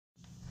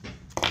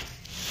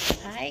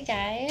Hi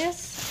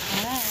guys,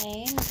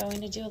 I'm going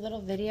to do a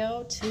little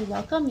video to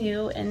welcome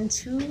you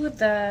into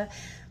the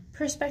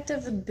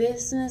perspective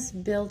business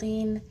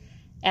building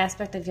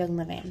aspect of Young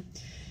Living.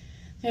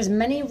 There's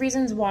many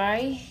reasons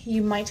why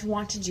you might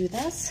want to do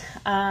this.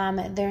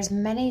 There's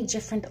many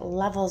different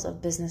levels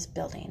of business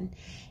building,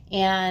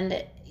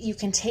 and you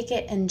can take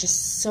it in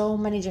just so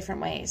many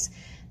different ways.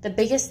 The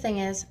biggest thing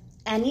is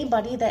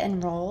anybody that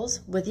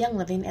enrolls with Young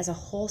Living as a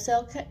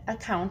wholesale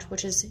account,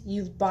 which is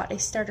you've bought a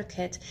starter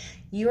kit,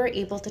 you are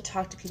able to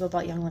talk to people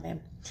about Young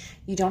Living.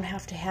 You don't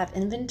have to have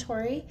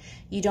inventory.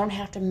 You don't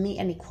have to meet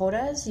any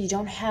quotas. You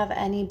don't have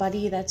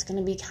anybody that's going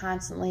to be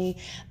constantly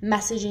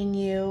messaging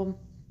you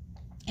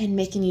and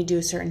making you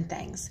do certain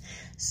things.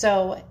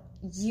 So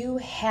you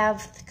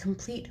have the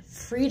complete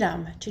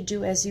freedom to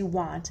do as you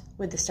want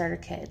with the starter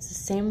kit. It's the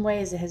same way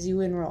as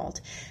you enrolled.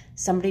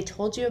 Somebody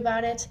told you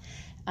about it.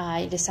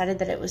 You decided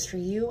that it was for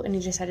you and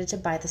you decided to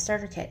buy the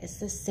starter kit. It's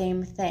the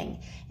same thing.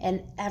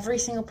 And every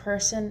single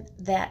person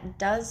that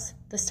does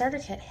the starter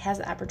kit has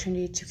the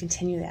opportunity to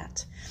continue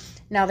that.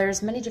 Now,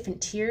 there's many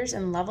different tiers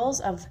and levels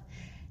of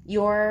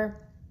your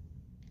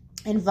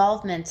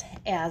involvement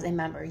as a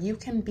member. You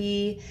can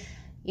be,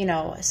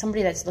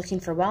 somebody that's looking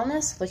for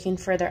wellness, looking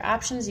for their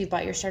options. You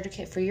bought your starter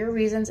kit for your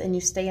reasons and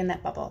you stay in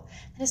that bubble.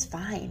 That is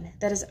fine.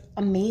 That is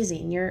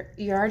amazing. You're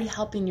already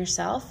helping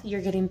yourself.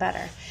 You're getting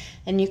better.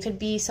 And you could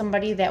be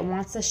somebody that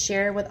wants to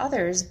share with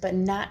others, but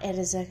not at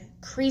a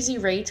crazy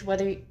rate,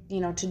 whether,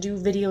 to do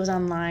videos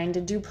online,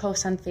 to do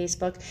posts on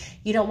Facebook.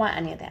 You don't want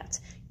any of that.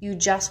 You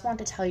just want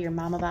to tell your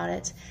mom about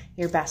it,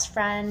 your best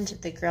friend,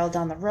 the girl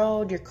down the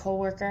road, your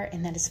coworker,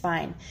 and that is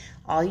fine.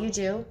 All you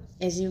do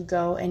is you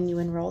go and you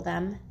enroll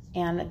them,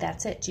 and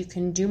that's it. You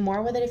can do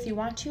more with it if you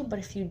want to, but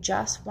if you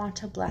just want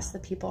to bless the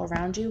people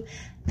around you,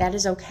 that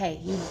is okay.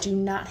 You do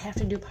not have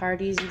to do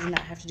parties. You do not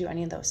have to do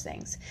any of those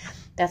things.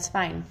 That's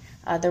fine.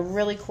 The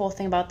really cool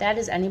thing about that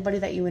is anybody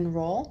that you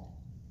enroll,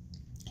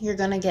 you're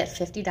going to get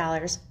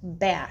 $50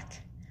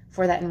 back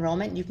for that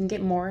enrollment. You can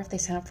get more if they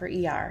sign up for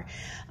ER.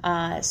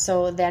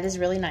 So that is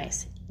really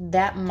nice.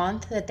 That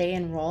month that they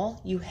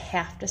enroll, you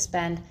have to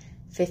spend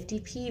 50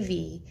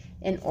 PV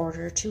in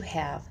order to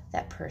have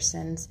that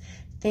person's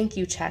thank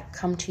you check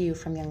come to you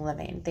from Young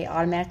Living. They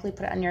automatically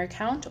put it on your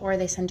account, or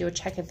they send you a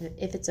check if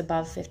it's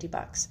above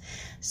 $50.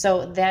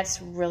 So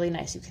that's really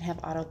nice. You can have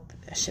auto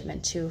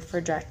shipment too for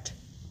direct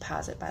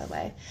deposit, by the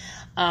way.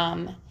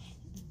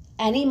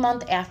 Any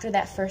month after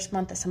that first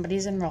month that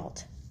somebody's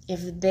enrolled,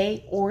 if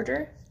they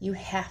order, you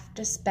have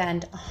to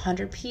spend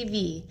 100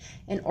 PV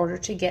in order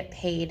to get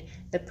paid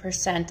the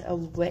percent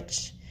of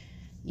which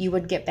you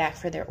would get back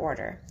for their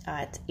order.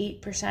 It's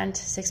 8%,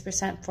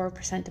 6%,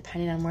 4%,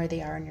 depending on where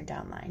they are in your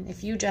downline.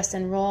 If you just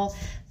enroll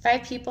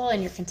 5 people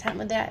and you're content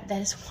with that,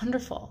 that is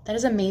wonderful. That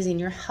is amazing.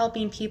 You're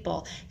helping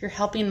people. You're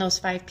helping those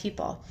 5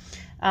 people.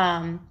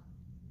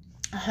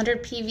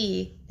 100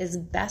 PV is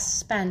best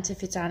spent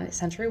if it's on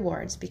Essential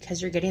Rewards,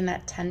 because you're getting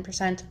that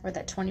 10% or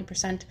that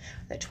 20% or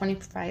that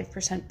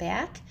 25%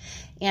 back,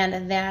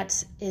 and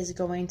that is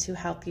going to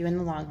help you in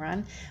the long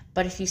run.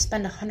 But if you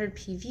spend 100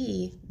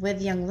 PV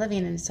with Young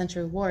Living and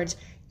Essential Rewards,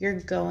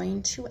 you're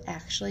going to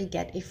actually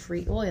get a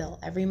free oil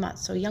every month.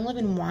 So Young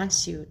Living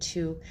wants you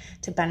to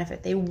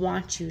benefit. They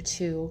want you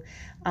to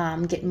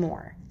get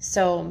more.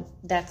 So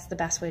that's the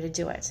best way to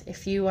do it.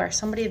 If you are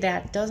somebody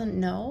that doesn't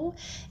know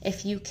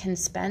if you can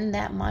spend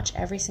that much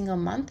every single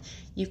month,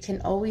 you can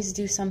always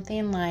do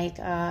something like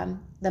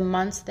the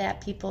months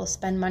that people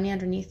spend money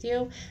underneath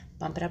you,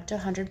 bump it up to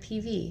 100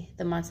 PV.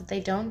 The months that they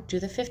don't, do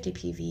the 50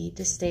 PV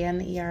to stay on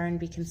the ER and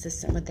be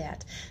consistent with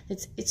that.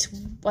 It's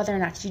whether or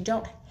not you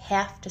don't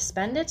have to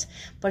spend it,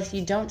 but if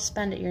you don't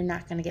spend it, you're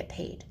not going to get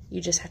paid.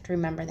 You just have to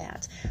remember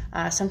that.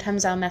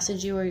 Sometimes I'll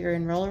message you, or your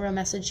enroller will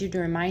message you to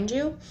remind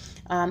you.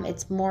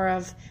 It's more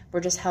of,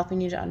 we're just helping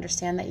you to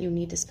understand that you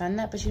need to spend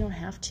that, but you don't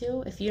have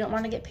to. If you don't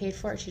want to get paid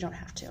for it, you don't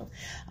have to.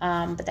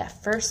 But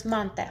that first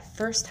month, that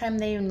first time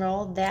they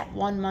enroll, that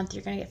 1 month,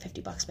 you're going to get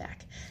 $50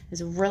 back.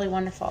 It's really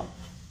wonderful.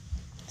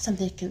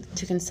 Something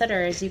to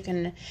consider is you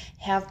can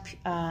have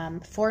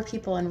 4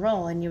 people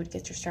enroll and you would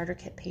get your starter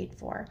kit paid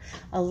for.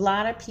 A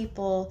lot of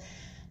people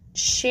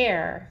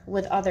share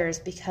with others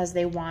because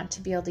they want to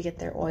be able to get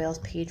their oils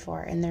paid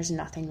for, and there's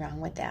nothing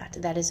wrong with that.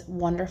 That is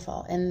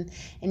wonderful. And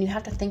you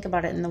have to think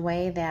about it in the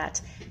way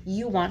that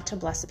you want to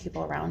bless the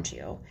people around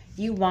you.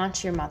 You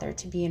want your mother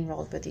to be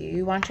enrolled with you.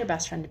 You want your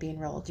best friend to be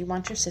enrolled. You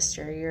want your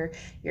sister,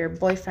 your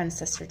boyfriend's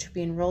sister to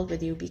be enrolled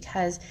with you,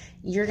 because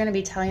you're going to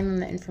be telling them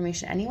the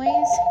information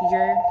anyways.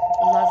 You're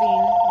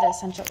loving the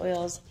essential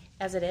oils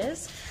as it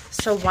is,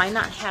 so why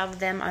not have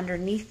them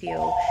underneath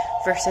you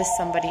versus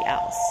somebody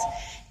else?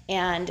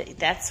 And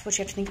that's what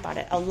you have to think about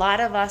it. A lot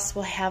of us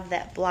will have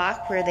that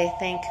block where they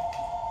think,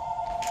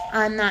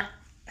 I'm not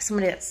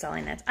somebody that's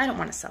selling it. I don't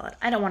want to sell it.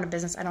 I don't want a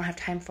business. I don't have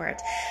time for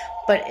it.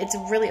 But it's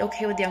really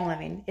okay with Young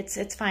Living.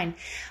 It's fine.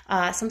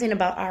 Something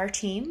about our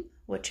team,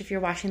 which if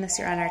you're watching this,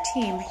 you're on our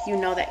team, you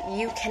know that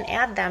you can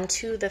add them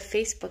to the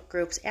Facebook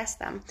groups. Ask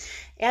them.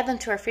 Add them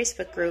to our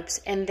Facebook groups,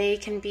 and they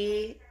can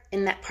be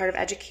in that part of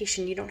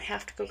education. You don't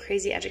have to go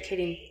crazy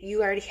educating.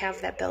 You already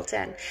have that built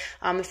in.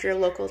 If you're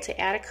local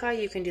to Attica,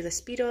 you can do the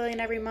speed oiling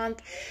every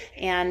month.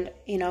 And,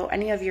 you know,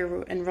 any of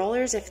your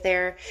enrollers, if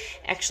they're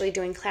actually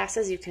doing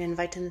classes, you can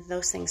invite them to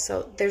those things.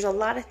 So there's a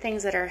lot of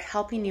things that are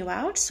helping you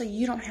out, so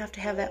you don't have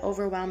to have that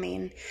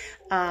overwhelming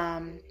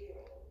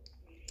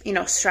you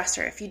know,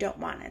 stressor if you don't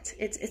want it.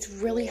 It's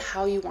really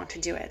how you want to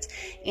do it.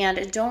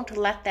 And don't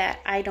let that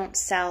I don't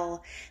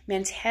sell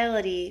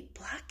mentality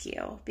block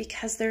you,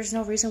 because there's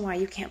no reason why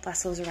you can't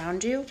bless those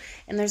around you,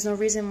 and there's no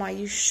reason why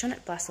you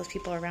shouldn't bless those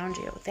people around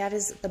you. That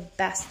is the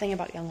best thing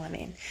about Young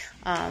Living.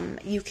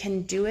 You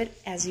can do it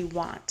as you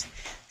want.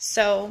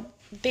 So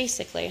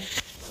basically,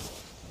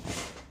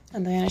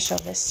 I'm going to show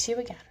this to you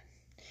again.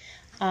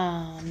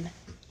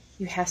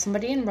 You have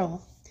somebody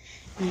enroll.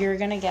 You're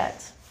going to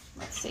get,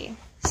 let's see.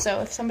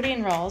 So if somebody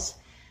enrolls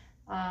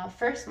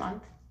first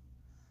month,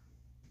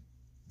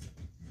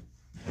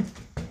 the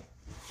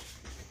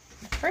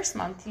first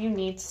month you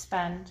need to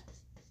spend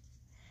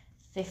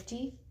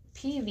 50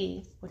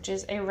 PV, which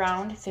is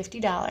around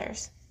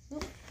 $50,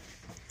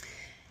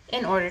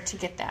 in order to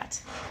get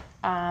that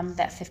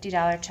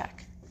 $50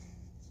 check.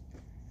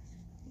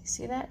 You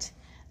see that?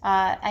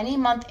 Any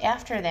month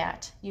after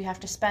that, you have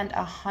to spend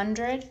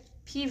 100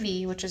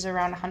 PV, which is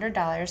around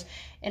 $100,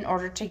 in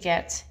order to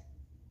get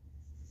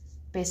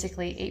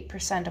basically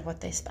 8% of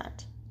what they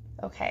spent.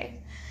 Okay.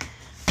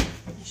 I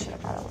should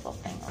have brought a little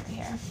thing over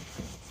here.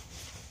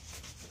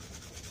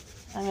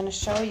 I'm going to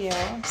show you.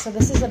 So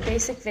this is a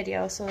basic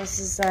video. So this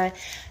is,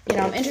 you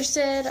know, I'm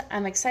interested,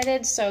 I'm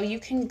excited. So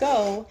you can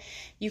go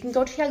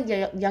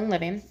to Young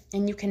Living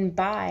and you can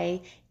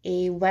buy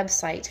a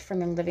website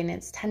from Young Living.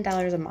 It's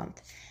 $10 a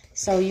month.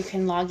 So you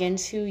can log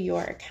into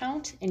your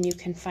account and you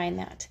can find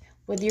that.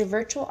 With your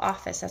virtual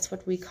office, that's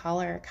what we call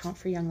our account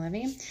for Young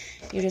Living.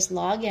 You just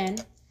log in.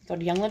 Go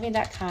to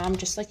youngliving.com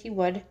just like you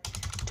would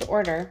to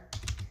order.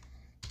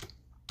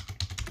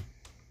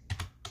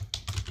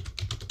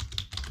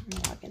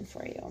 Log in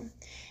for you.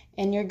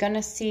 And you're going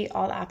to see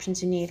all the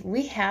options you need.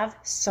 We have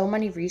so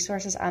many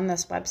resources on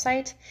this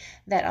website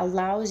that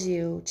allows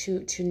you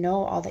to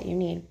know all that you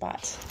need.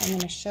 But I'm going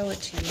to show it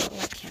to you.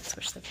 Oh, I can't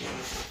switch the view.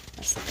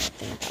 That's the bad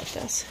thing about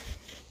this.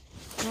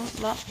 No,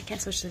 well, I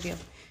can't switch the view.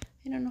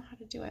 I don't know how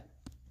to do it.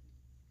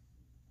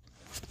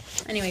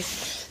 Anyways,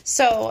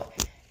 so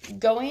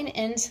going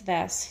into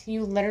this,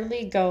 you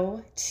literally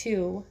go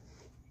to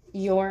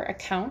your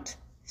account.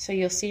 So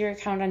you'll see your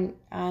account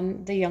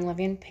on the Young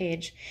Living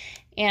page,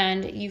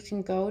 and you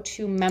can go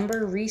to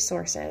member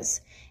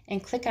resources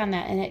and click on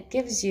that, and it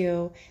gives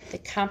you the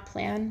comp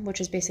plan,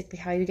 which is basically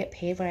how you get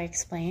paid, what I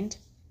explained.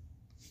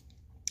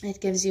 It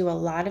gives you a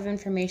lot of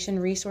information,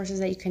 resources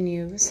that you can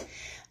use.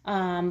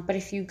 But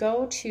if you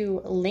go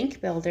to Link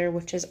Builder,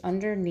 which is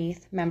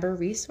underneath member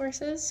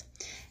resources,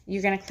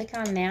 you're going to click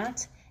on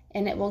that,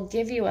 and it will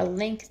give you a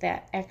link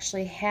that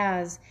actually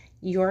has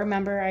your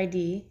member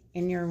ID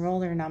and your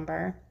enroller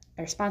number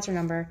or sponsor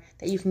number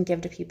that you can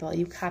give to people.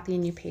 You copy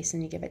and you paste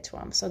and you give it to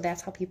them. So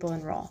that's how people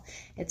enroll.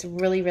 It's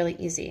really, really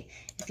easy.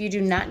 If you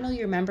do not know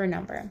your member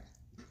number,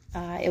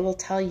 it will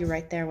tell you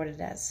right there what it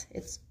is.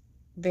 It's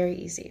very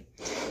easy.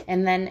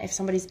 And then if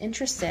somebody's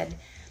interested,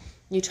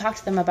 you talk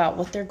to them about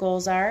what their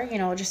goals are. You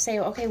know, just say,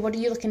 okay, what are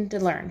you looking to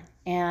learn?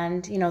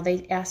 And, you know, they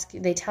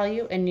tell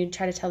you, and you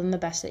try to tell them the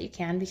best that you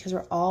can, because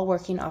we're all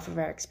working off of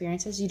our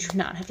experiences. You do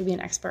not have to be an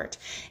expert.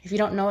 If you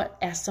don't know it,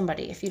 ask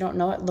somebody. If you don't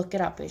know it, look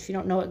it up. If you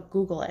don't know it,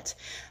 Google it.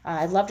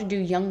 I'd love to do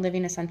Young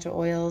Living essential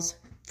oils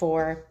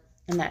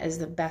and that is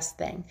the best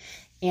thing.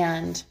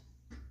 And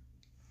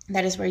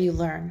that is where you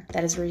learn.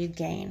 That is where you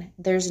gain.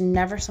 There's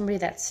never somebody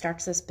that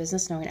starts this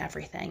business knowing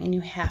everything, and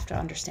you have to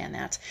understand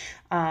that.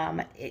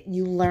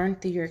 You learn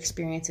through your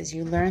experiences.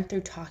 You learn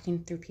through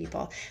talking through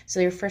people.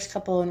 So your first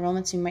couple of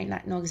enrollments, you might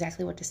not know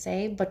exactly what to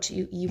say, but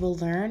you will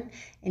learn,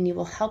 and you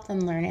will help them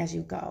learn as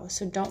you go.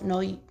 So you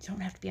don't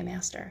have to be a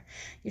master.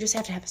 You just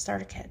have to have a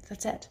starter kit.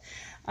 That's it.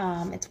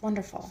 It's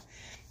wonderful.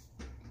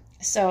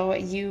 So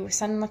you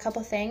send them a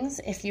couple things.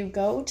 If you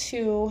go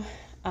to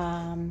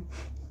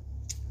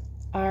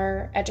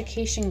our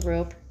education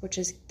group, which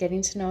is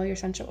getting to know your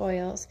essential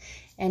oils,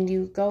 and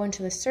you go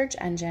into the search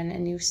engine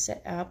and you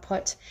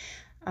put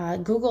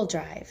Google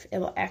Drive, it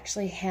will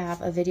actually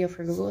have a video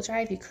for Google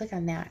Drive. You click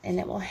on that and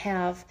it will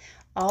have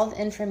all the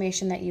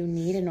information that you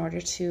need in order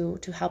to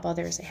help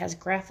others. It has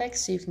graphics,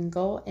 so you can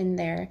go in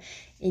there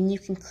and you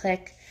can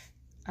click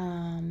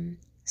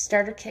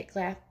Starter Kit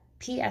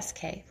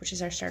PSK, which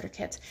is our starter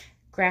kit.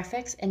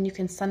 Graphics, and you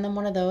can send them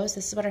one of those.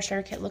 This is what our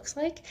starter kit looks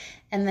like,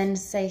 and then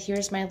say,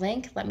 here's my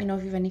link, let me know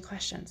if you have any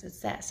questions. It's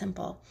that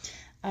simple.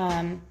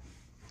 You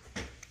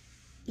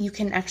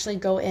can actually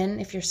go in,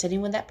 if you're sitting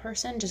with that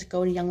person, just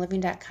go to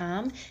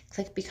youngliving.com,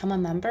 click become a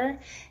member,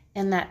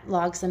 and that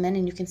logs them in,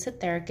 and you can sit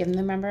there, give them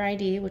the member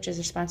ID, which is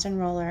their sponsor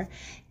enroller,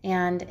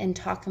 and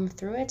talk them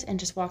through it, and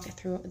just walk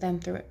them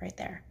through it right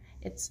there.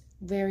 It's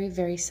very,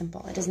 very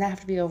simple. It does not have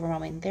to be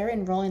overwhelming. They're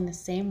enrolling the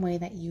same way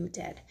that you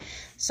did.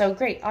 So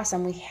great,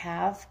 awesome. We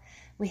have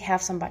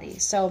somebody.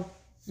 So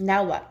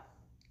now what?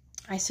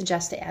 I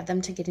suggest to add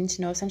them to Getting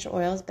to Know Essential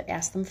Oils, but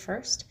ask them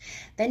first.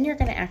 Then you're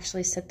going to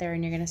actually sit there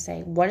and you're going to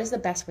say, what is the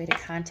best way to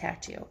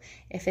contact you?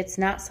 If it's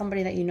not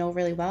somebody that you know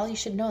really well, you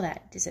should know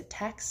that. Is it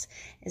text?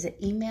 Is it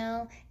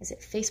email? Is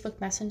it Facebook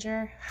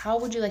Messenger? How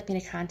would you like me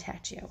to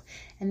contact you?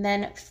 And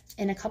then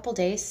in a couple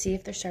days, see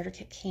if their starter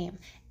kit came.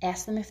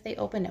 Ask them if they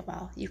opened it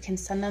well. You can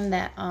send them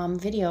that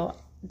video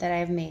that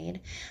I've made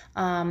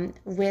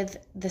with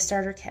the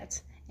starter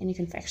kit. And you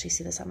can actually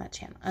see this on that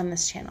channel,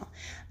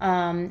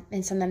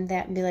 and send them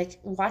that and be like,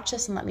 watch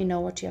this and let me know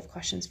what you have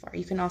questions for.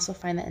 You can also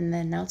find that in the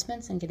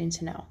announcements and Getting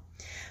to Know.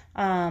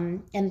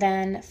 And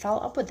then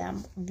follow up with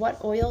them.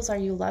 What oils are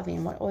you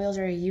loving? What oils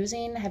are you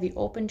using? Have you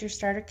opened your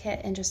starter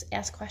kit? And just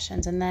ask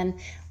questions, and then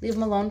leave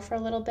them alone for a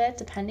little bit,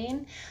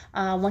 depending.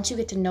 Once you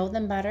get to know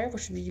them better,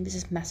 which would be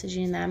just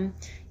messaging them,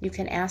 you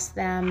can ask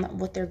them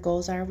what their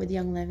goals are with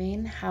Young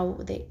Living, how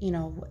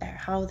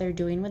they're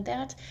doing with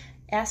that.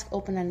 Ask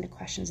open-ended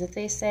questions. If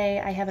they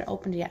say, I haven't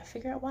opened it yet,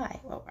 figure out why.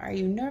 Well, are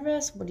you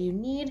nervous? What do you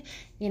need?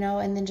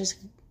 And then just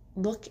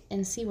look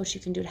and see what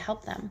you can do to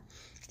help them.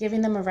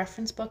 Giving them a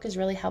reference book is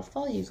really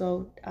helpful. You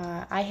go,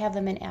 I have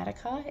them in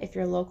Attica. If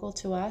you're local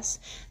to us,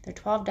 they're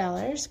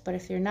 $12. But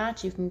if you're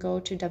not, you can go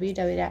to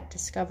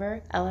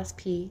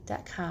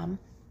www.discoverlsp.com.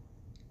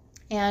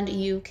 And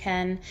you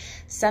can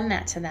send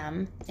that to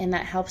them, and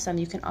that helps them.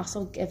 You can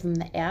also give them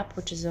the app,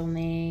 which is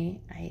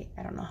only, I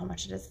don't know how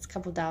much it is. It's a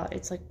couple dollars.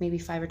 It's like maybe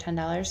 $5 or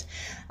 $10.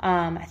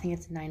 I think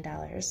it's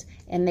 $9.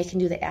 And they can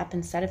do the app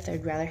instead if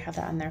they'd rather have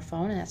that on their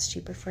phone, and that's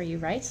cheaper for you,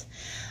 right?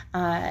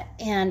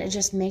 And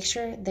just make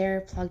sure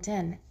they're plugged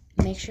in.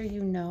 Make sure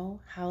you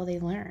know how they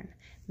learn.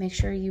 Make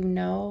sure you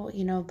know,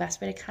 best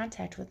way to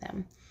contact with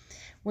them.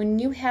 When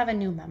you have a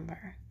new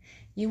member,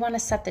 you want to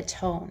set the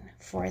tone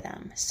for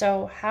them.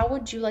 So how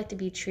would you like to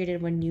be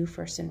treated when you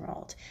first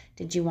enrolled?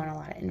 Did you want a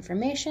lot of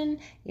information?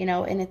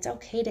 And it's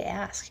okay to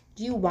ask,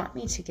 do you want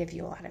me to give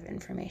you a lot of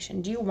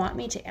information? Do you want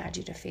me to add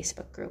you to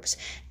Facebook groups?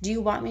 Do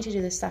you want me to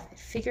do this stuff?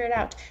 Figure it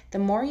out. The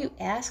more you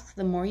ask,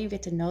 the more you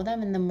get to know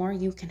them, and the more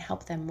you can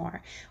help them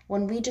more.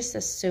 When we just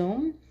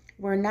assume,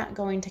 we're not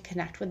going to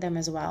connect with them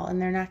as well,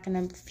 and they're not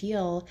going to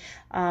feel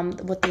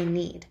what they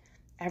need.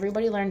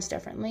 Everybody learns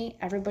differently.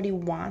 Everybody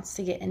wants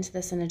to get into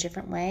this in a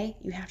different way.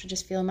 You have to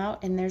just feel them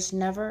out, and there's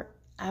never,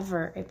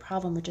 ever a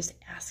problem with just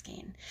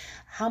asking.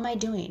 How am I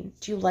doing?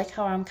 Do you like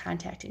how I'm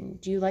contacting?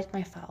 Do you like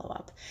my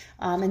follow-up?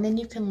 And then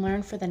you can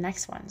learn for the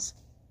next ones.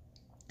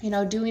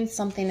 Doing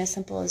something as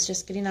simple as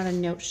just getting out a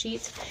note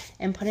sheet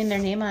and putting their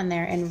name on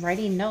there and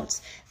writing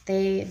notes.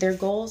 Their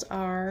goals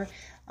are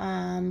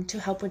to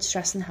help with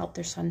stress and help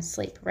their son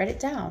sleep. Write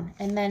it down.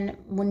 And then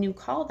when you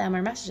call them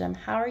or message them,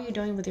 how are you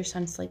doing with your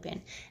son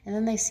sleeping? And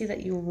then they see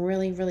that you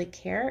really, really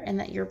care and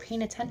that you're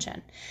paying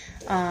attention.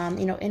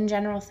 In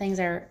general, things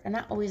are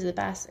not always the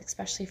best,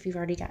 especially if you've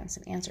already gotten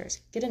some answers.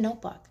 Get a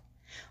notebook.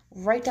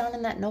 Write down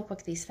in that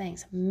notebook these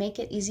things. Make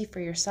it easy for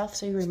yourself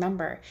so you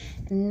remember.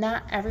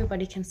 Not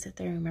everybody can sit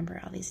there and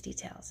remember all these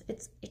details.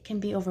 It can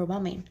be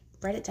overwhelming.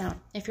 Write it down.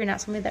 If you're not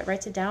somebody that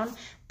writes it down,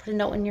 put a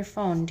note in your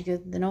phone to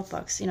get the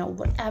notebooks.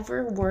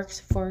 Whatever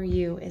works for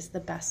you is the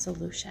best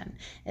solution,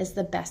 is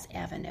the best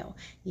avenue.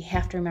 You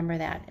have to remember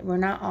that. We're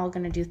not all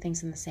going to do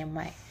things in the same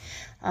way.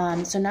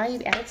 So now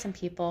you've added some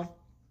people,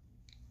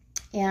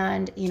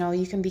 and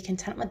you can be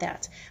content with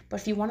that. But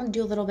if you want to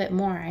do a little bit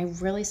more, I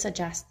really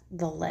suggest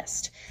the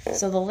list.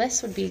 So the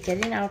list would be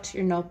getting out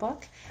your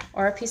notebook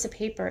or a piece of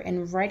paper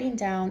and writing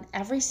down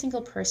every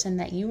single person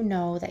that you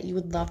know that you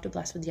would love to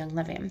bless with Young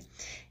Living.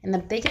 And the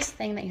biggest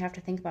thing that you have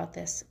to think about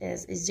this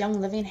is Young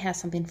Living has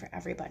something for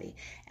everybody,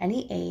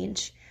 any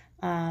age,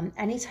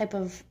 any type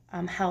of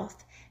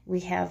health. We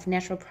have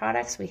natural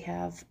products, we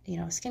have,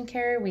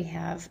 skincare, we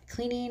have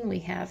cleaning, we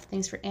have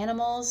things for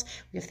animals,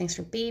 we have things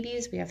for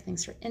babies, we have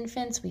things for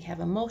infants, we have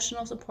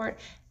emotional support.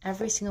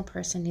 Every single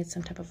person needs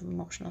some type of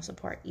emotional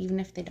support, even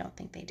if they don't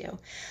think they do.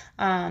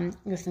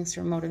 We have things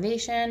for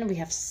motivation, we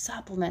have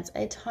supplements,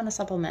 a ton of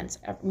supplements.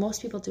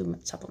 Most people do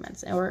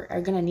supplements or are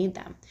going to need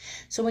them.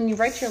 So when you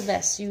write your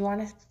list, you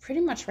want to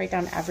pretty much write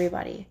down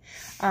everybody.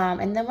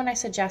 And then what I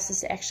suggest is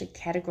to actually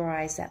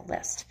categorize that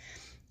list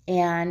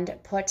and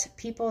put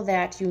people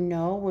that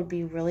would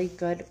be really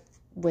good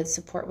with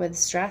support with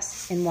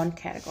stress in one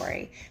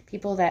category.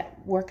 People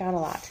that work out a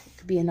lot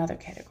could be another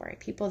category.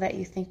 People that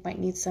you think might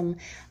need some,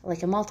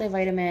 like a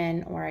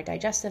multivitamin or a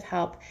digestive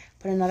help,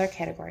 put another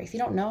category. If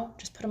you don't know,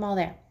 just put them all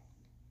there.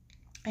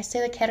 I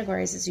say the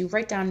categories is you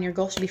write down your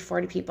goal should be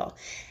 40 people.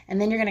 And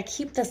then you're going to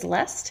keep this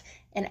list,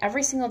 and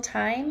every single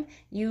time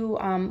you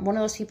one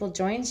of those people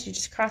joins, you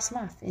just cross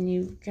them off, and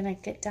you're going to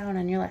get down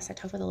on your list. I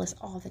talk about the list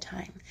all the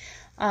time.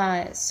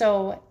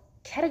 So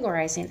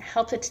categorizing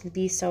helps it to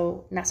be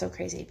not so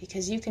crazy,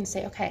 because you can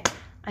say, okay,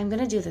 I'm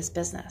going to do this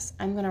business.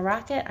 I'm going to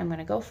rock it. I'm going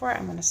to go for it.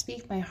 I'm going to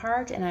speak my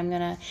heart, and I'm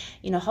going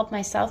to, help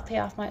myself pay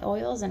off my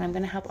oils, and I'm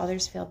going to help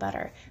others feel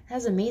better.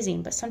 That's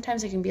amazing. But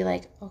sometimes it can be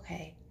like,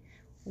 okay,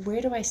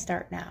 Where do I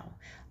start now?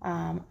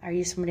 Are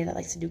you somebody that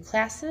likes to do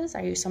classes?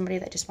 Are you somebody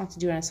that just wants to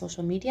do it on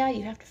social media?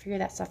 You have to figure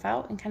that stuff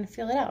out and kind of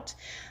feel it out.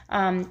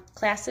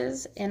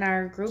 Classes in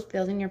our group,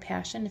 Building Your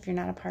Passion, if you're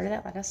not a part of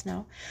that, let us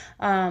know.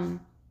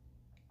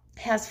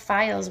 Has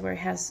files where it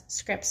has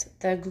scripts.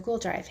 The Google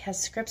Drive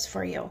has scripts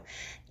for you.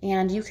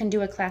 And you can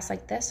do a class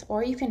like this,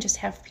 or you can just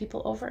have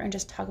people over and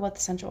just talk about the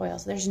essential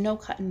oils. There's no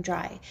cut and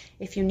dry.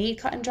 If you need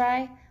cut and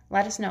dry,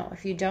 let us know.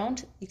 If you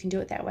don't, you can do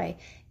it that way.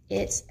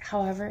 It's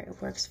however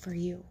it works for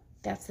you.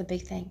 That's the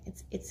big thing.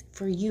 It's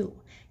for you.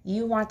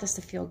 You want this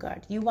to feel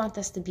good. You want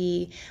this to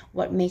be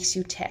what makes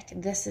you tick.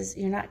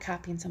 You're not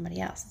copying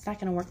somebody else. It's not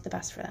going to work the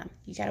best for them.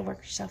 You got to work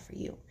yourself for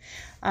you.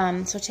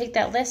 So take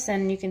that list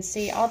and you can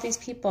see all these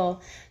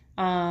people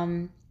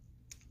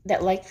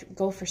that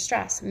go for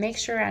stress. Make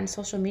sure on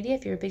social media,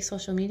 if you're a big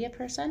social media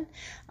person,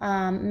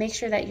 make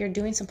sure that you're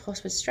doing some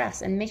posts with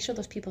stress and make sure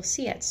those people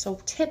see it. So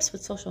tips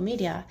with social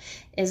media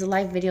is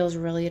live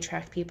videos really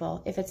attract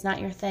people. If it's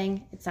not your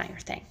thing, it's not your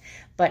thing.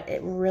 But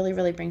it really,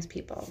 really brings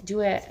people.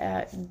 Do it,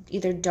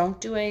 either don't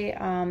do a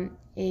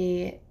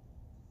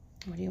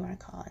what do you want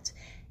to call it?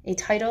 A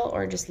title,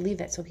 or just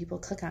leave it so people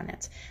click on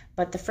it.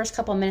 But the first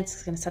couple of minutes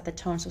is going to set the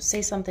tone. So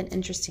say something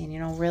interesting,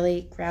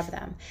 really grab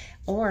them.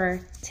 Or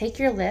take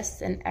your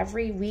list and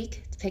every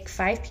week pick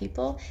 5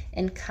 people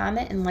and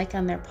comment and like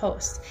on their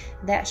posts.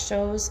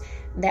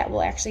 That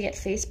will actually get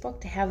Facebook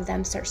to have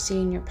them start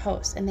seeing your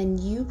posts. And then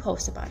you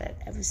post about it.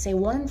 I would say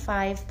 1 in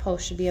 5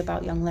 posts should be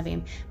about Young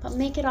Living, but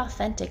make it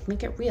authentic,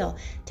 make it real.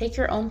 Take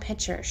your own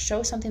picture,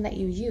 show something that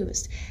you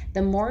used.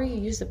 The more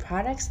you use the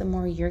products, the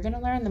more you're going to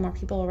learn, the more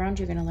people around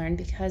you are going to learn,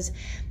 because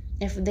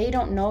if they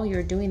don't know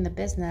you're doing the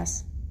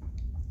business,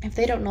 if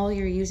they don't know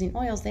you're using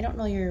oils, they don't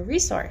know you're a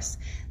resource.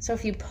 So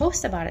if you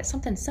post about it,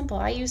 something simple.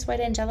 I used White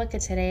Angelica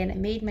today and it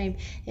made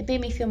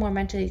me feel more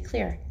mentally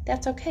clear.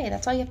 That's okay.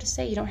 That's all you have to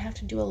say. You don't have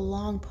to do a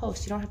long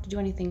post. You don't have to do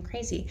anything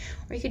crazy.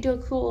 Or you could do a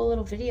cool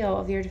little video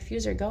of your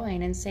diffuser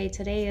going and say,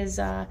 today is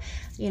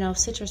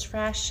citrus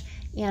fresh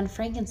and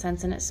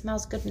frankincense, and it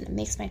smells good and it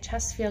makes my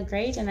chest feel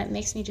great and it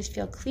makes me just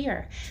feel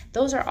clear.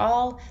 Those are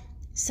all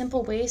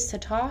simple ways to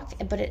talk,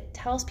 but it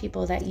tells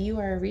people that you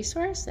are a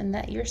resource and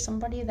that you're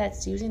somebody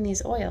that's using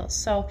these oils.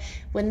 So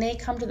when they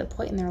come to the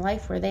point in their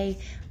life where they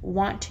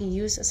want to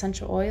use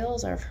essential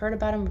oils or have heard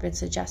about them or been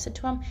suggested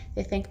to them,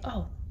 they think,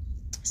 oh,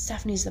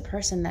 Stephanie's the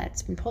person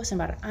that's been posting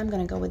about it. I'm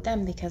going to go with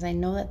them because I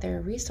know that they're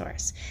a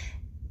resource.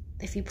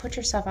 If you put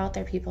yourself out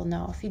there, people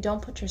know. If you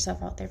don't put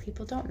yourself out there,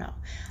 people don't know.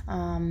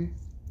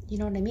 You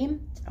know what I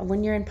mean?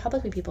 When you're in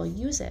public with people,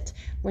 use it.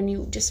 When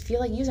you just feel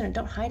like using it,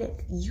 don't hide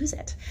it. Use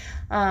it.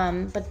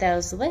 But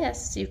those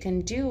lists, you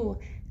can do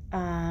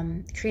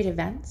create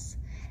events,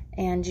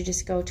 and you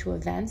just go to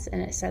events,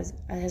 and it has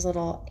a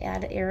little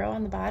add arrow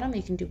on the bottom.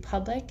 You can do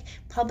public.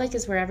 Public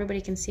is where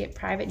everybody can see it.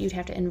 Private, you'd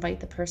have to invite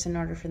the person in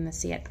order for them to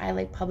see it. I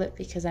like public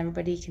because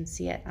everybody can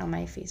see it on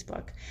my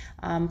Facebook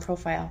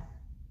profile.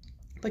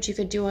 But you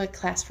could do a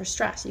class for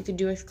stress. You could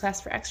do a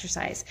class for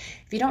exercise.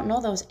 If you don't know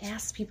those,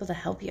 ask people to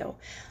help you.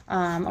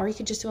 Or you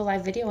could just do a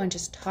live video and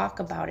just talk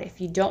about it.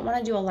 If you don't want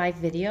to do a live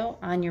video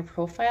on your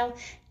profile,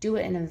 do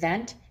an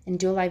event and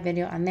do a live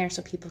video on there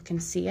so people can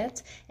see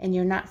it and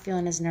you're not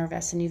feeling as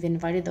nervous and you've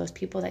invited those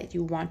people that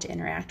you want to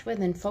interact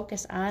with, and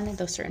focus on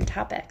those certain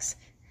topics.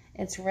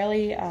 It's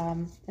really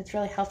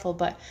helpful.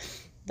 But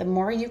the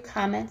more you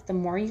comment, the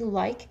more you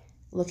like,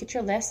 look at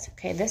your list.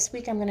 Okay, this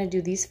week I'm going to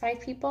do these 5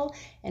 people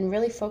and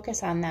really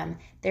focus on them.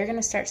 They're going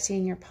to start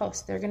seeing your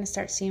posts. They're going to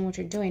start seeing what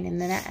you're doing, and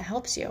then that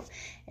helps you.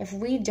 If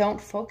we don't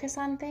focus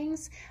on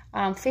things,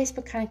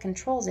 Facebook kind of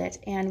controls it,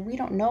 and we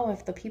don't know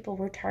if the people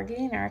we're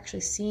targeting are actually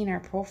seeing our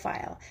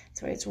profile.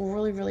 So it's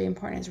really, really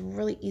important. It's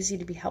really easy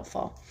to be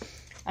helpful.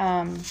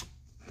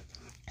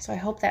 So I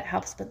hope that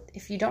helps. But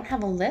if you don't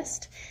have a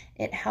list,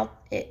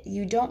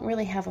 you don't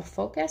really have a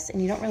focus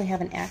and you don't really have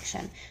an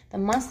action. The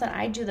months that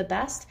I do the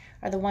best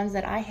are the ones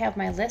that I have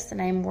my list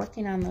and I'm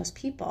working on those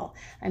people.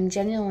 I'm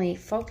genuinely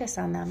focused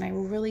on them. I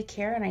really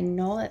care, and I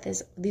know that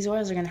these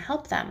oils are going to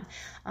help them.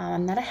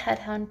 I'm not a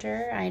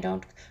headhunter. I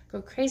don't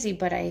go crazy,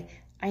 but I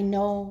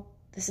know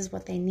this is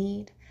what they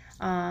need.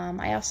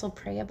 I also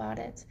pray about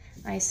it.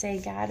 I say,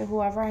 God,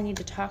 whoever I need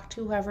to talk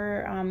to,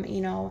 whoever, I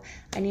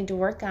need to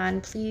work on,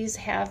 please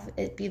have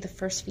it be the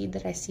first feed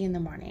that I see in the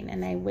morning.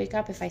 And I wake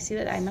up, if I see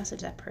that, I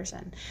message that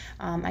person.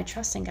 I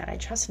trust in God. I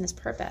trust in His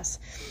purpose.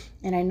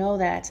 And I know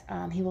that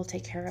He will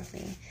take care of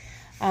me.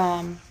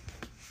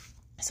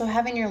 So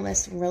having your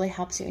list really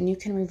helps you, and you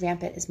can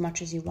revamp it as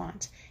much as you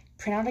want.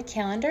 Print out a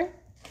calendar.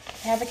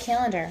 Have a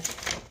calendar.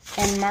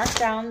 And mark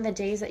down the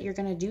days that you're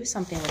going to do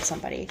something with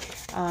somebody.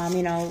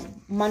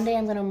 Monday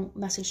I'm going to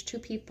message 2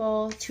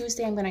 people.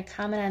 Tuesday I'm going to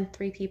comment on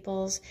 3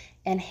 people's,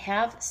 and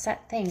have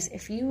set things.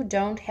 If you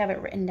don't have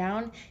it written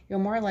down, you're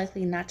more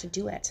likely not to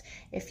do it.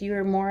 If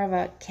you're more of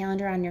a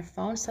calendar on your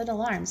phone, set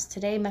alarms.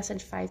 Today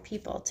message 5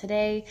 people.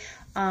 Today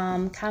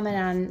comment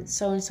on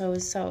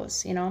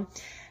so-and-so's.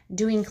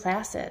 Doing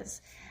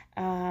classes.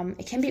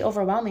 it can be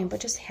overwhelming, but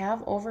just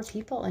have over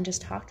people and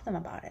just talk to them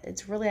about it.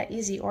 It's really that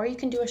easy. Or you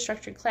can do a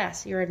structured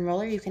class. Your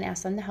enroller, you can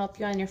ask them to help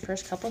you on your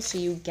first couple so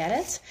you get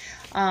it,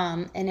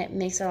 and it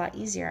makes it a lot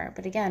easier.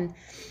 But again,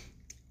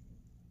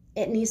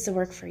 it needs to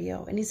work for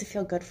you. It needs to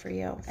feel good for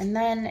you. And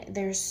then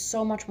there's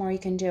so much more you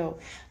can do.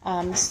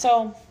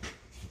 So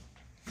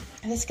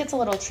this gets a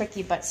little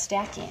tricky, but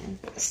stacking.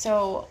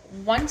 So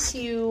once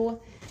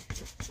you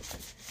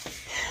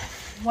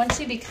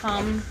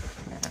become,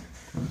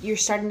 you're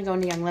starting to go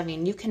into Young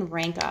Living, you can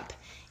rank up.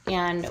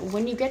 And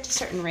when you get to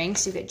certain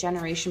ranks, you get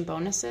generation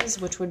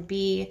bonuses, which would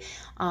be,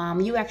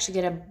 you actually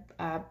get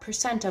a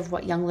percent of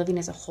what Young Living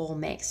as a whole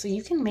makes. So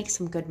you can make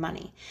some good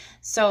money.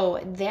 So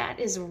that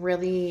is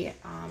really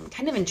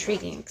kind of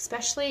intriguing,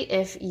 especially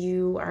if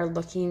you are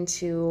looking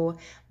to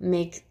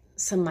make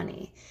some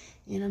money.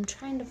 And I'm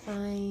trying to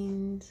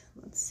find,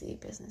 let's see,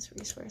 business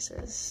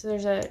resources. So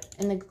there's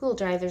in the Google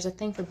Drive, there's a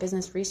thing for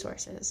business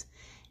resources.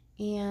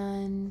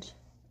 And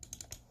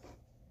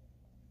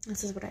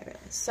this is what I read.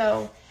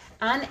 So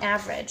on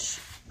average,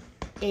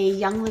 a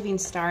Young Living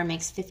star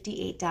makes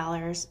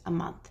 $58 a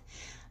month.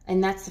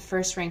 And that's the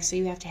first rank. So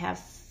you have to have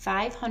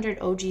 500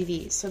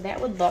 OGVs. So that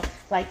would look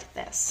like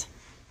this.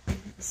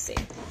 Let's see.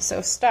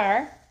 So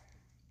star.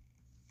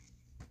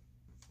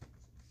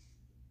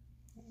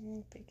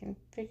 If we can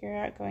figure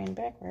out going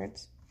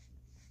backwards.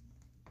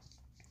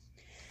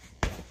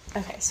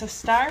 Okay, so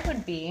star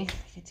would be, I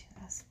could do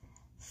this,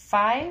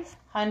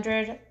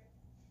 500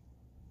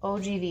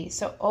 OGV.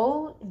 So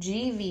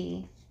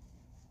OGV,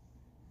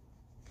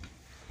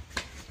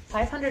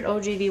 500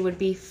 OGV would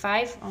be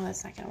oh,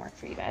 that's not going to work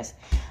for you guys.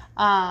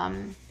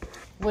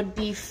 Would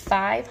be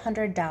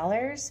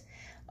 $500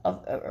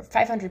 of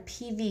 500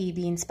 PV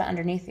being spent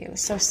underneath you.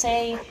 So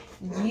say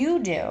you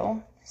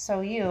do,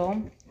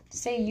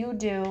 say you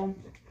do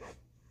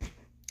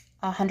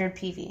 100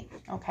 PV,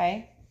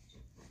 okay?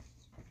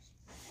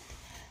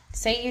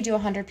 Say you do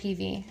 100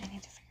 PV. I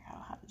need to figure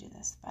out how to do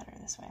this better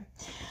this way.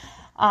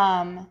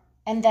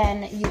 And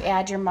then you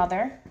add your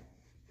mother,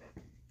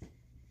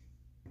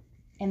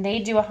 and they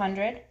do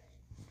 100,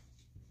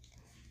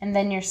 and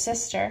then your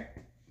sister,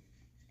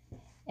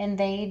 and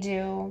they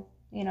do,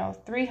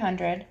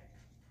 300.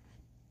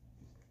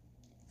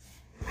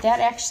 That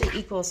actually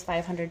equals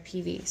 500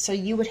 PV. So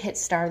you would hit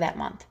star that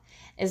month,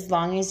 as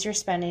long as you're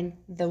spending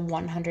the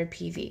 100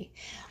 PV.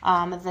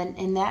 Then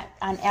in that,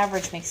 on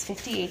average, makes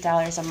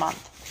 $58 a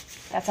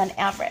month. That's on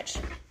average,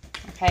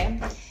 okay?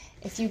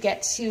 If you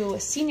get to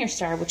senior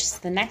star, which is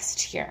the next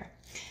tier,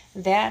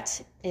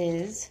 that's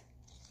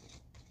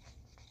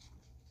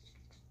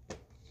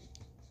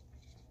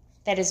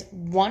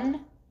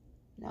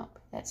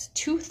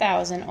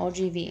 2,000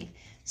 OGV.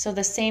 So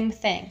the same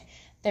thing.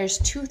 There's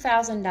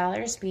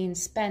 $2,000 being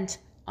spent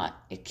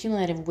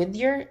accumulative with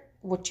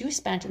what you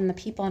spent and the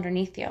people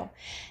underneath you.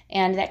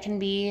 And that can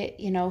be,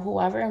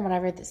 whoever and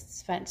whatever this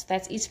spent.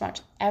 That's each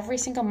month. Every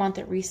single month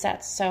it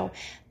resets. So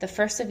the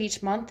first of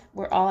each month,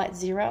 we're all at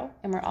 0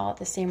 and we're all at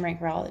the same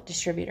rank. We're all at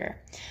distributor.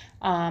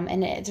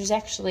 There's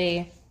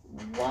actually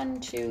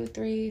 1, 2,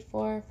 3,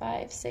 4,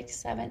 5, 6,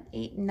 7,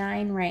 8,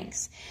 9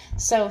 ranks.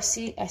 So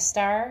see, a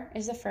star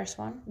is the first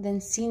one,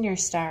 then senior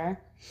star,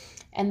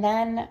 and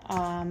then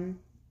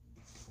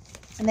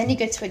you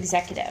get to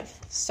executive.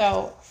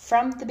 So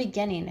from the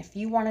beginning, if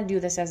you want to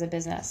do this as a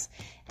business,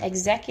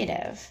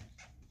 executive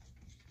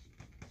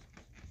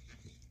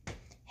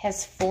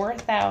has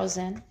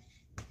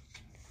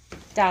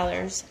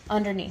 $4,000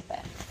 underneath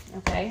it,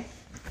 okay?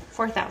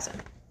 4,000.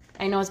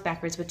 I know it's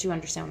backwards, but you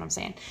understand what I'm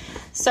saying.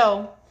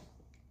 So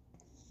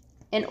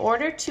in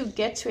order to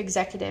get to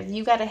executive,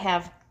 you got to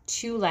have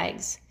 2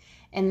 legs.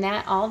 And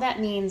that all that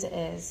means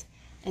is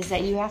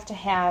that you have to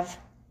have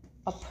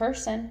a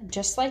person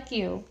just like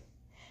you.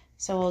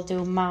 So we'll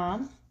do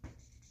mom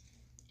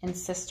and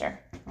sister,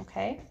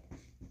 okay?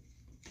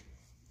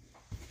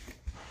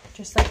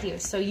 Just like you.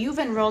 So you've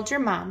enrolled your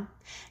mom,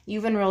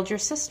 you've enrolled your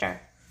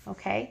sister,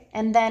 okay?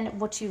 And then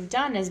what you've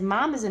done is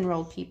mom has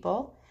enrolled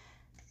people.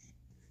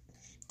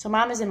 So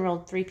mom has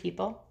enrolled 3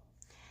 people,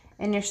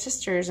 and your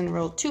sister has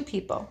enrolled 2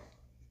 people.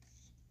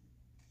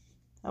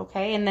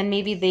 Okay, and then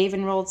maybe they've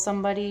enrolled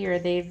somebody or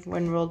they've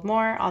enrolled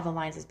more, all the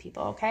lines is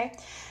people, okay?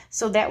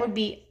 So that would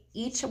be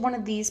each one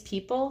of these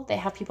people, they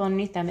have people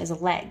underneath them, is a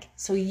leg.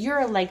 So you're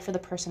a leg for the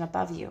person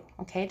above you,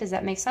 okay? Does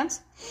that make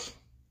sense?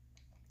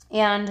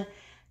 And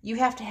you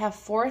have to have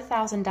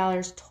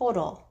 $4,000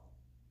 total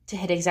to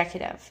hit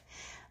executive,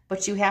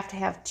 but you have to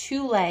have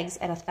 2 legs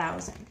at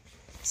 1,000.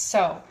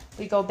 So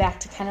we go back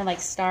to kind of like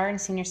star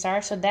and senior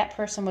star. So that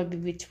person would be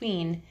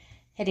between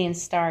hitting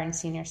star and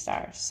senior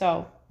star.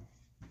 So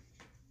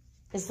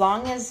as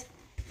long as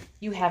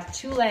you have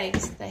 2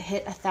 legs that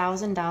hit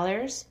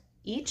 $1,000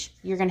 each,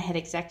 you're going to hit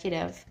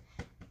executive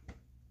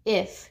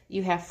if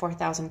you have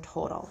 4,000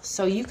 total.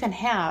 So you can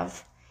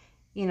have,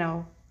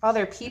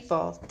 other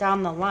people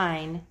down the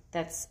line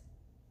that's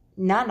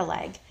not a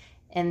leg,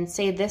 and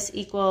say this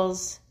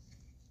equals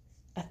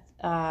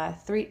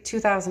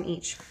 2,000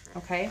 each,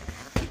 okay?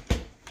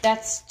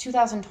 That's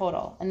 2,000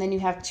 total. And then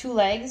you have 2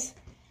 legs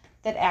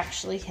that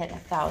actually hit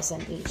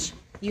 1,000 each.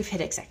 You've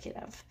hit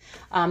executive.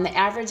 The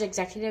average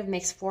executive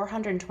makes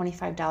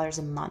 $425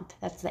 a month.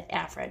 That's the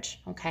average,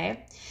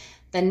 okay?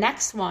 The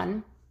next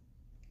one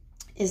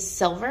is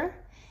silver.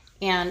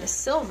 And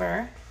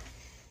silver,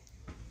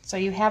 so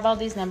you have all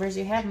these numbers,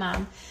 you have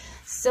mom.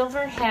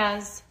 Silver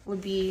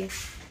would be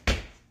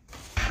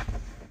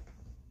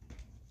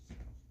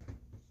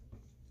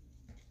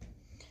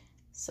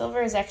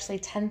silver is actually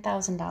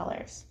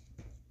 $10,000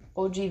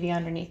 OGV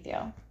underneath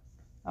you.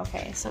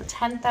 Okay, so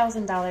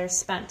 $10,000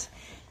 spent.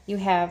 You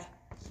have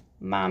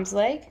mom's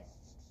leg,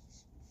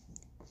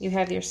 you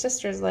have your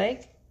sister's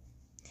leg,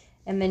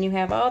 and then you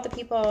have all the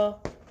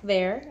people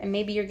there, and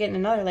maybe you're getting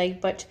another leg,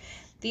 but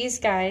these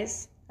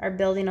guys are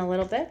building a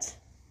little bit.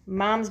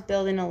 Mom's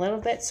building a little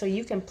bit, so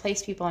you can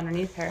place people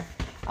underneath them.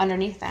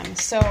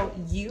 So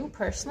you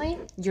personally,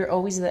 you're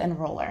always the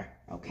enroller,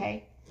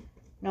 okay?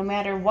 No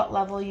matter what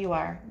level you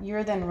are,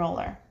 you're the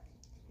enroller.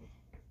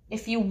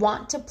 If you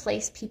want to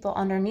place people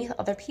underneath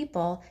other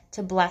people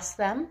to bless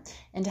them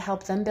and to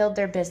help them build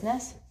their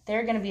business,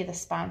 they're going to be the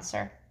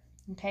sponsor.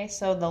 Okay,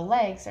 so the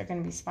legs are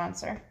going to be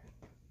sponsor.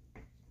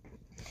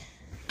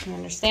 You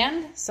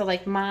understand? So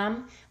like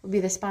mom would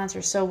be the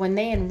sponsor. So when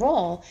they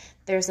enroll,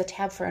 there's a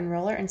tab for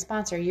enroller and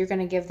sponsor. You're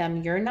going to give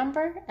them your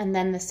number, and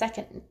then the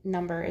second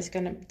number is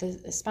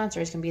the sponsor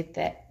is going to be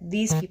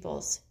these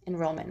people's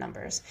enrollment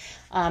numbers.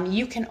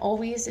 You can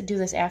always do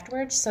this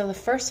afterwards. So the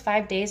first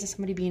 5 days of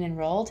somebody being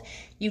enrolled,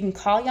 you can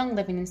call Young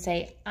Living and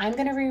say, I'm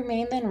going to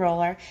remain the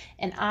enroller,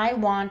 and I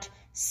want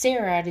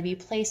Sarah to be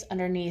placed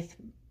underneath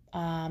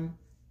my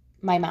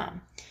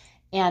mom.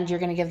 And you're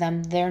going to give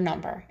them their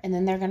number, and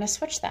then they're going to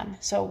switch them.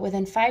 So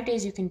within 5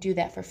 days, you can do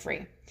that for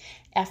free.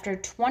 After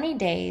 20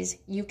 days,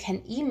 you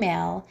can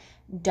email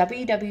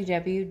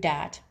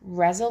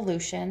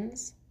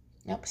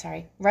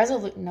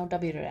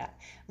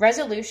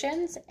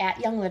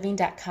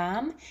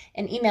resolutions@youngliving.com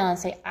and email and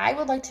say, I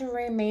would like to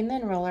remain the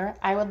enroller.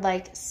 I would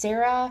like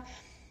Sarah,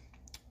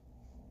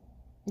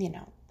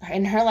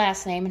 in her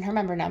last name and her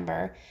member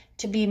number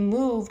to be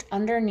moved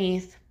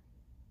underneath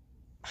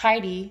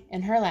Heidi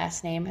and her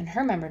last name and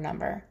her member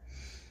number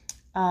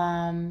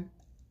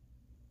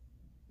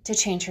to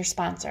change her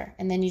sponsor.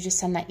 And then you just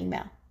send that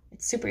email.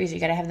 It's super easy.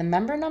 You got to have the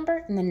member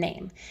number and the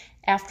name.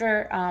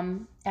 After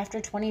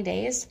 20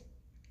 days,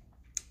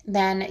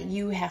 then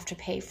you have to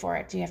pay for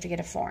it. You have to get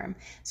a form.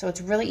 So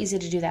it's really easy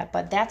to do that,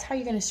 but that's how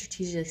you're going to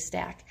strategically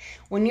stack.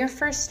 When you're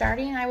first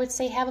starting, I would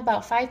say have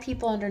about 5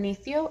 people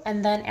underneath you,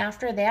 and then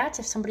after that,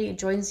 if somebody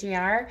joins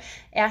GR,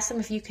 ask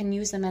them if you can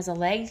use them as a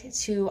leg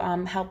to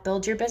help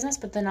build your business,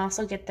 but then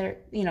also get their,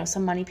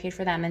 some money paid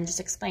for them, and just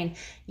explain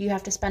you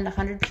have to spend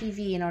 100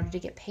 PV in order to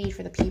get paid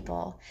for the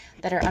people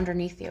that are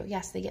underneath you.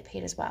 Yes, they get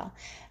paid as well.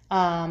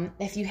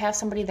 If you have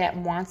somebody that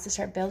wants to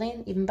start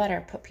building, even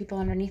better, put people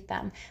underneath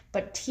them.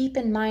 But keep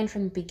in mind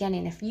from the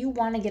beginning, if you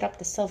want to get up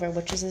to silver,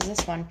 which is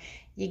this one,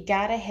 you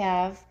got to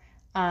have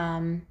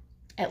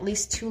at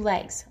least 2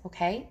 legs,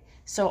 okay?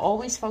 So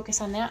always focus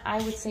on that. I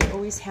would say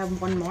always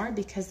have 1 more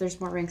because there's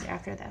more rings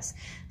after this.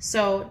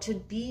 So to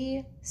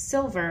be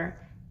silver,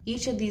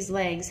 each of these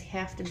legs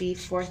have to be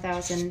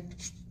 4,000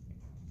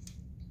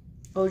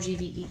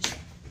 OGV each.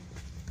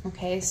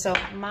 Okay, so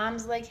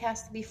mom's leg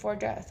has to be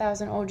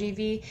 4,000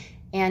 OGV,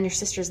 and your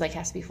sister's leg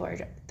has to be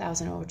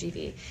 4,000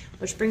 OGV,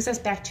 which brings us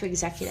back to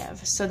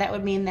executive. So that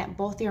would mean that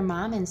both your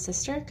mom and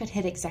sister could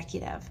hit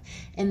executive,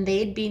 and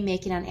they'd be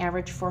making on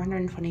average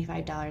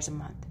 $425 a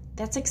month.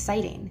 That's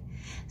exciting.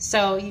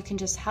 So you can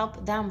just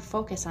help them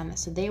focus on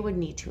this. So they would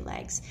need 2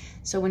 legs.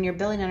 So when you're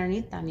building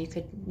underneath them, you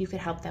could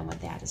help them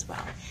with that as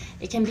well.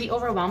 It can be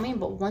overwhelming,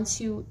 but once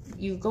you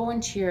go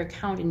into your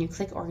account and you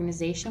click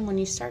organization, when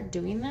you start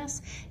doing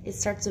this, it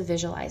starts to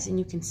visualize and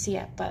you can see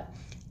it. But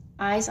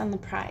eyes on the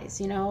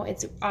prize,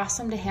 it's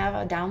awesome to have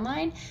a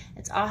downline.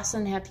 It's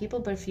awesome to have people,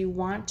 but if you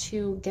want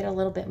to get a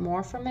little bit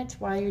more from it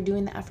while you're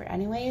doing the effort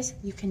anyways,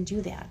 you can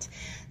do that.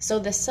 So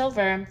the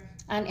silver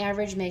on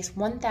average makes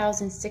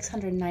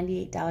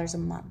 $1,698 a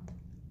month.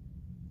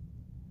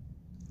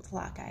 It's a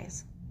lot,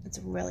 guys. It's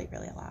really,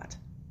 really a lot.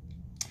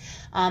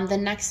 The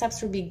next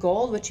steps would be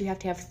gold, which you have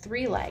to have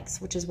 3 legs,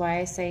 which is why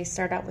I say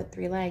start out with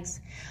 3 legs.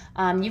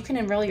 You can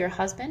enroll your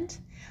husband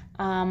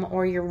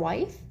or your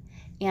wife,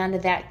 and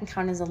that can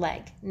count as a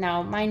leg.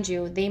 Now, mind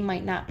you, they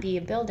might not be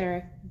a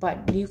builder,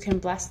 but you can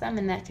bless them,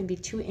 and that can be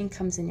 2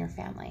 incomes in your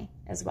family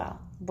as well,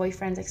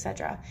 boyfriends,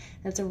 etc.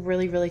 That's a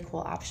really, really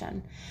cool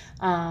option.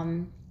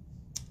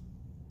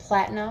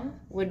 Platinum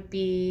would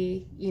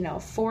be,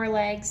 4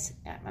 legs.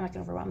 I'm not going to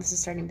overwhelm. This is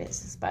starting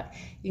business, but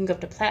you can go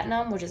up to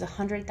platinum, which is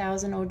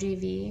 100,000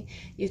 OGV.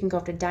 You can go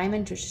up to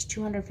diamond, which is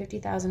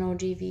 250,000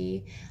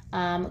 OGV.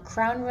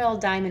 Crown Royal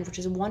Diamond, which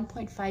is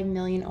 1.5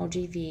 million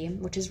OGV,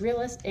 which is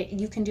realistic.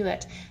 You can do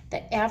it.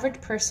 The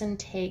average person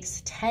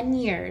takes 10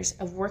 years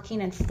of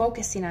working and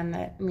focusing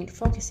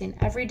focusing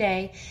every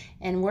day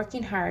and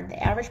working hard.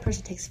 The average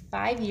person takes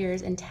 5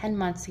 years and 10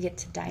 months to get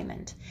to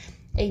diamond.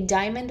 A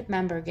diamond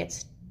member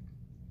gets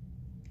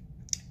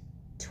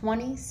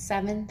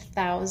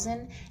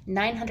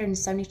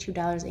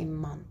 $27,972 a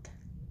month.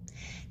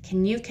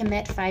 Can you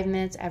commit 5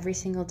 minutes every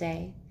single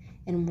day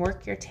and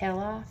work your tail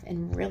off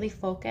and really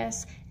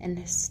focus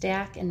and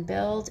stack and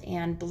build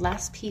and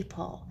bless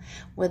people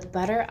with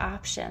better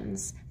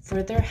options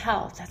for their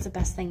health? That's the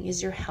best thing,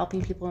 is you're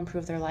helping people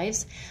improve their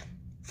lives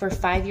for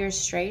 5 years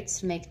straight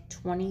to make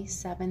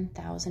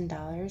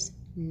 $27,000,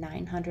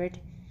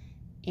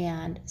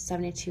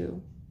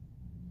 972,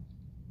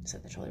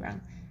 said that totally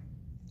wrong,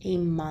 a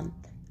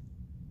month.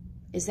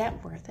 Is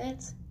that worth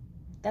it?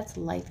 That's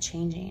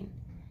life-changing.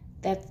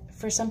 That,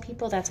 for some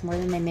people, that's more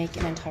than they make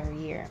an entire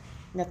year.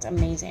 That's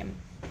amazing.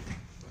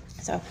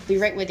 So, be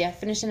right with you.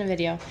 Finishing the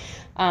video.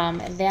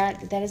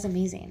 That is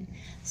amazing.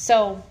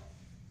 So,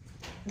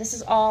 this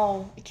is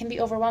all, it can be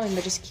overwhelming,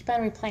 but just keep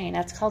on replaying.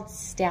 That's called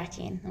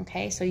stacking,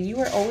 okay? So you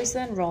are always the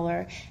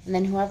enroller, and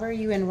then whoever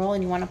you enroll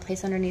and you want to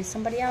place underneath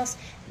somebody else,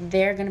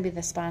 they're going to be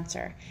the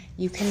sponsor.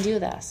 You can do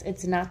this.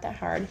 It's not that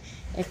hard.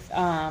 If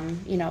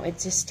you know, it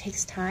just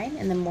takes time,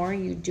 and the more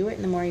you do it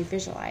and the more you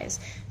visualize.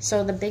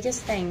 So the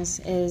biggest things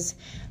is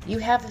you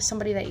have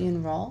somebody that you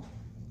enroll.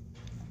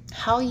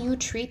 How you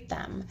treat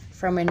them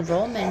from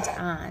enrollment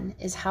on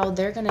is how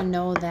they're going to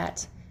know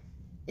that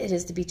it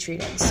is to be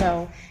treated.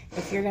 So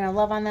if you're going to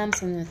love on them,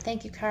 send them a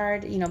thank you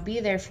card, you know,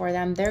 be there for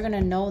them, they're going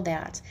to know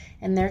that,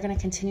 and they're going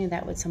to continue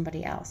that with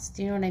somebody else.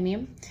 Do you know what I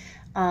mean?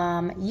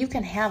 You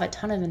can have a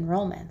ton of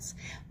enrollments,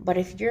 but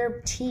if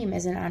your team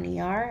isn't on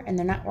ER and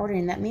they're not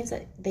ordering, that means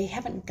that they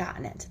haven't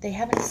gotten it. They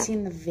haven't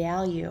seen the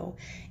value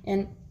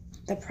in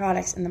the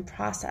products and the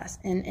process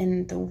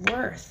and the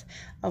worth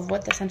of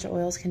what the essential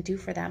oils can do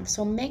for them.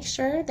 So make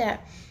sure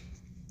that,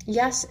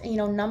 yes, you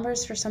know,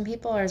 numbers for some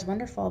people are as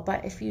wonderful,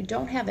 but if you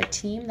don't have a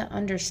team that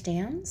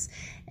understands,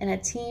 and a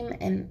team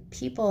and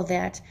people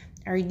that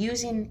are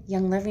using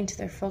Young Living to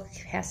their full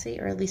capacity,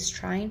 or at least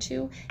trying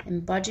to,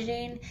 and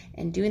budgeting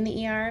and doing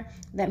the ER,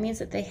 that means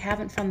that they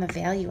haven't found the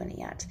value in it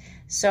yet.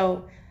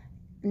 So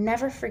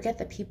never forget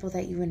the people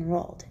that you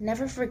enrolled.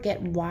 Never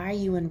forget why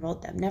you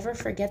enrolled them. Never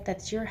forget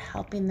that you're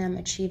helping them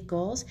achieve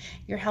goals.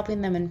 You're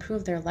helping them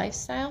improve their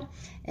lifestyle,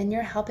 and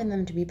you're helping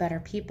them to be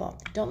better people.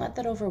 Don't let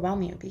that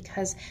overwhelm you,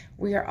 because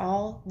we are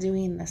all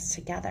doing this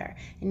together.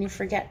 And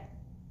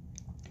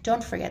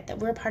don't forget that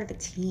we're a part of a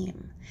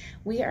team.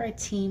 We are a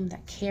team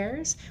that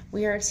cares.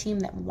 We are a team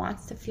that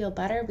wants to feel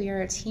better. We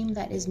are a team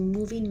that is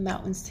moving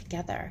mountains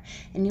together,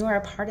 and you are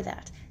a part of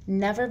that.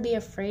 Never be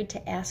afraid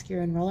to ask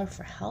your enroller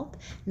for help.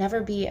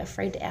 Never be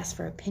afraid to ask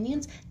for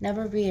opinions.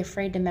 Never be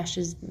afraid to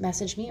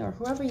message me or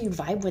whoever you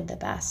vibe with the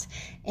best,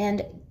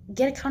 and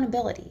get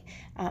accountability.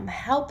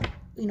 Help,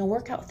 you know,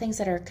 work out things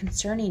that are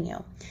concerning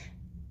you.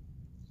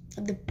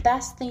 The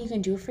best thing you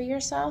can do for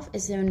yourself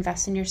is to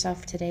invest in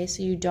yourself today,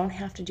 so you don't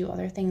have to do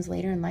other things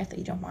later in life that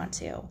you don't want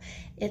to.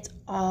 It's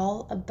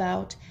all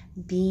about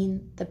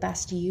being the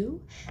best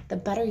you. The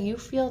better you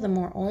feel, the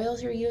more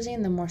oils you're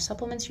using, the more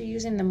supplements you're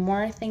using, the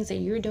more things that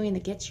you're doing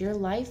to get your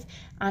life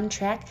on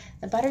track,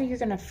 the better you're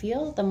going to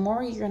feel, the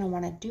more you're going to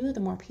want to do, the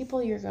more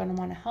people you're going to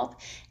want to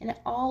help, and it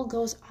all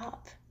goes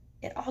up.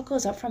 It all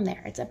goes up from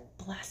there. It's a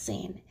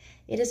blessing.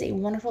 It is a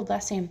wonderful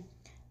blessing.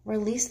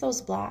 Release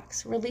those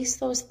blocks. Release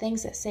those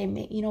things that say,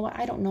 you know what,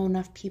 I don't know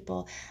enough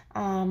people.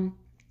 I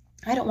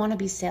don't want to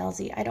be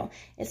salesy.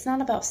 It's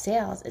not about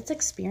sales. It's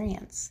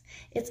experience.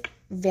 It's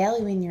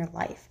valuing your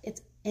life.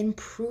 It's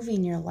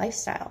improving your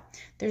lifestyle.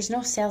 There's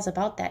no sales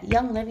about that.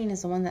 Young Living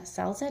is the one that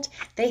sells it.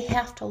 They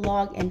have to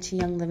log into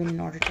Young Living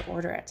in order to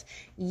order it.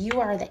 You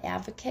are the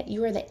advocate.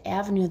 You are the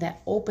avenue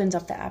that opens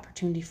up the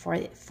opportunity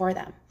for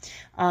them.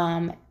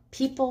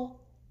 People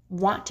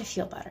want to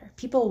feel better.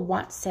 People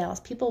want sales.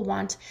 People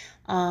want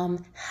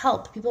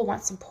help. People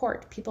want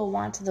support. People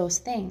want those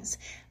things.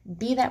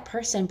 Be that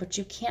person, but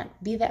you can't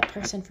be that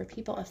person for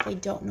people if they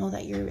don't know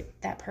that you're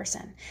that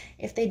person.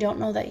 If they don't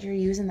know that you're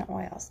using the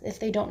oils. If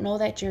they don't know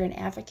that you're an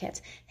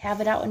advocate. Have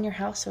it out in your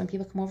house so when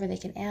people come over they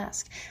can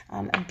ask.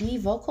 Be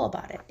vocal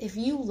about it. If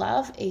you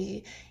love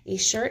a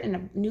shirt in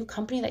a new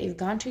company that you've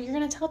gone to, you're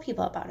going to tell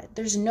people about it.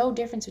 There's no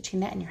difference between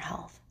that and your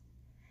health.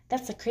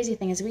 That's the crazy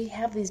thing, is we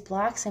have these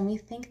blocks and we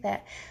think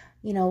that,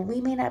 you know,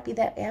 we may not be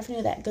that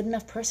avenue, that good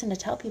enough person to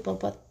tell people,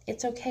 but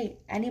it's okay.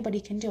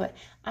 Anybody can do it.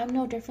 I'm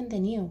no different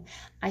than you.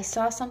 I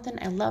saw something,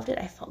 I loved it,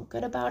 I felt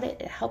good about it,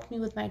 it helped me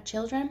with my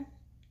children,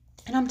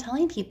 and I'm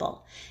telling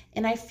people.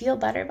 And I feel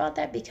better about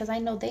that because I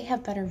know they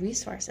have better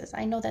resources.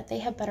 I know that they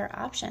have better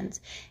options.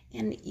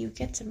 And you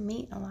get to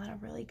meet a lot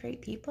of really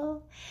great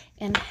people,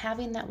 and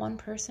having that one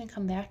person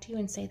come back to you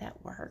and say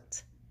that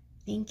worked.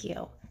 Thank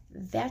you.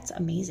 That's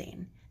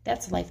amazing.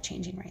 That's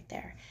life-changing right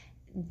there.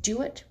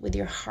 Do it with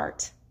your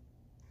heart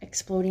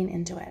exploding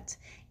into it.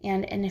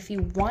 And if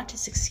you want to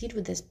succeed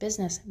with this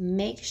business,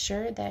 make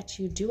sure that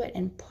you do it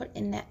and put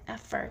in that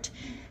effort.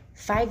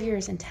 5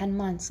 years and 10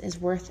 months is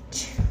worth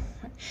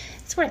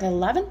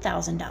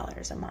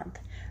 $11,000 a month.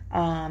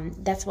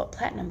 That's what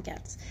Platinum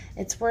gets.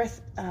 It's worth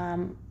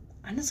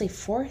honestly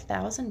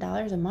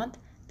 $4,000 a month.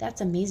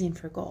 That's amazing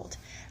for gold.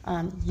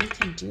 You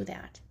can do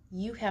that.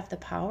 You have the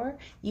power.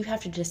 You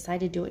have to decide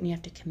to do it, and you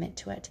have to commit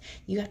to it.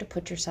 You have to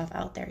put yourself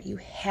out there. You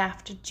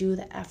have to do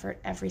the effort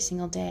every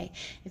single day.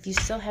 If you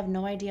still have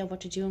no idea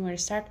what to do and where to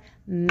start,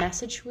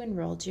 message who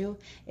enrolled you.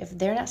 If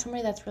they're not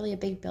somebody that's really a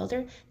big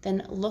builder,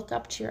 then look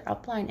up to your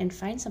upline and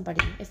find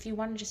somebody. If you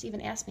want to just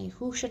even ask me,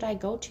 who should I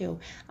go to?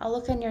 I'll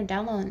look on your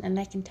download and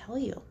I can tell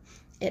you.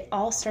 It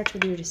all starts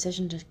with your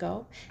decision to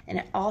go, and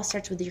it all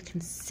starts with your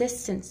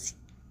consistency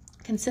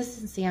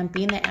on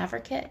being the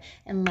advocate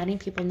and letting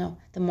people know.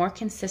 The more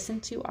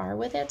consistent you are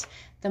with it,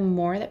 the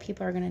more that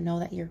people are going to know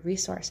that you're a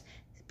resource.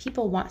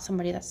 People want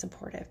somebody that's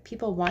supportive.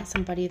 People want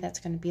somebody that's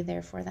going to be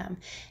there for them.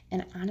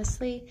 And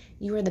honestly,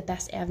 you are the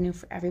best avenue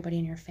for everybody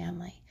in your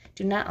family.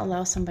 Do not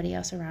allow somebody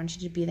else around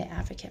you to be the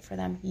advocate for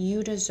them.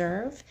 You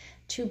deserve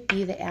to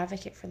be the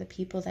advocate for the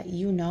people that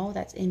you know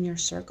that's in your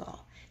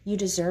circle. You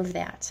deserve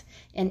that.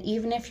 And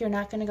even if you're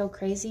not going to go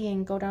crazy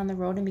and go down the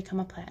road and become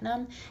a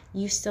platinum,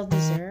 you still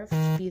deserve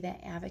to be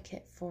that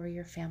advocate for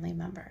your family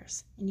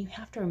members. And you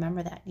have to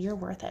remember that. You're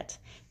worth it.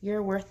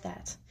 You're worth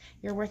that.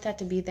 You're worth that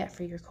to be that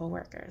for your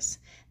coworkers.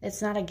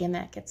 It's not a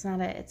gimmick. It's not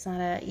a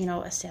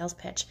a sales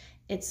pitch.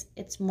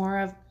 It's more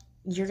of,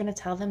 you're going to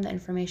tell them the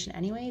information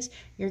anyways.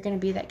 You're going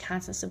to be that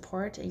constant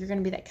support. You're going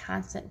to be that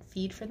constant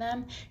feed for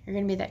them. You're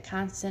going to be that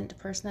constant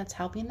person that's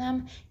helping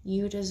them.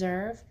 You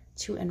deserve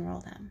to enroll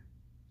them.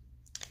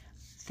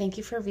 Thank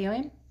you for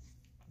viewing.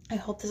 I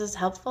hope this is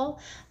helpful.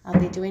 I'll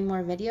be doing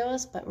more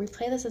videos, but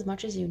replay this as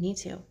much as you need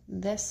to.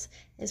 This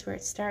is where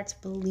it starts.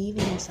 Believe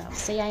in yourself.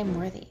 Say, I am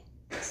worthy.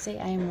 Say,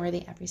 I am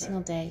worthy every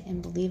single day,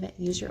 and believe it.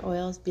 Use your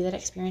oils. Be that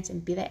experience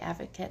and be that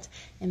advocate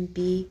and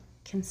be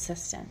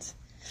consistent.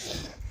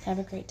 Have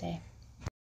a great day.